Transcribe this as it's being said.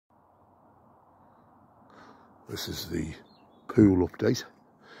This is the pool update,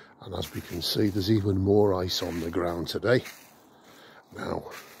 and as we can see, there's even more ice on the ground today. Now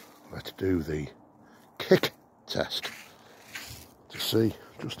let's do the kick test to see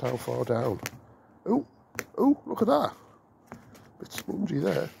just how far down. Oh, look at that. Bit spongy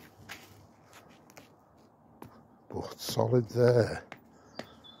there, but solid there.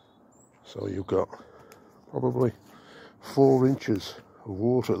 So you've got probably 4 inches of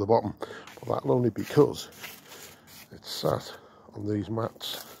water at the bottom, but that'll only because it's sat on these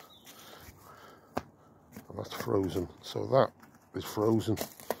mats, and that's frozen. So that is frozen.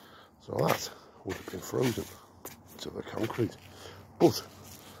 So that would have been frozen to the concrete, but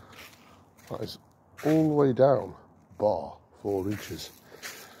that is all the way down, bar 4 inches.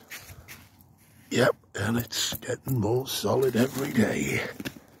 Yep, and it's getting more solid every day.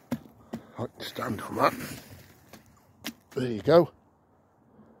 I can stand on that. There you go.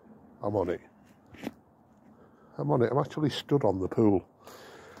 I'm on it. I'm actually stood on the pool.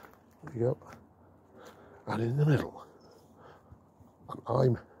 There you go. And in the middle. And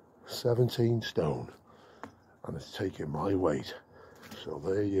I'm 17 stone. And it's taking my weight. So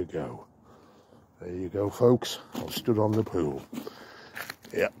there you go. There you go, folks. I've stood on the pool.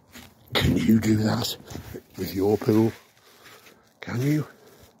 Yeah. Can you do that with your pool? Can you?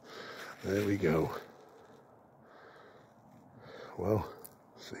 There we go. Well,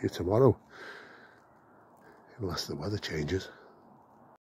 see you tomorrow. Unless the weather changes.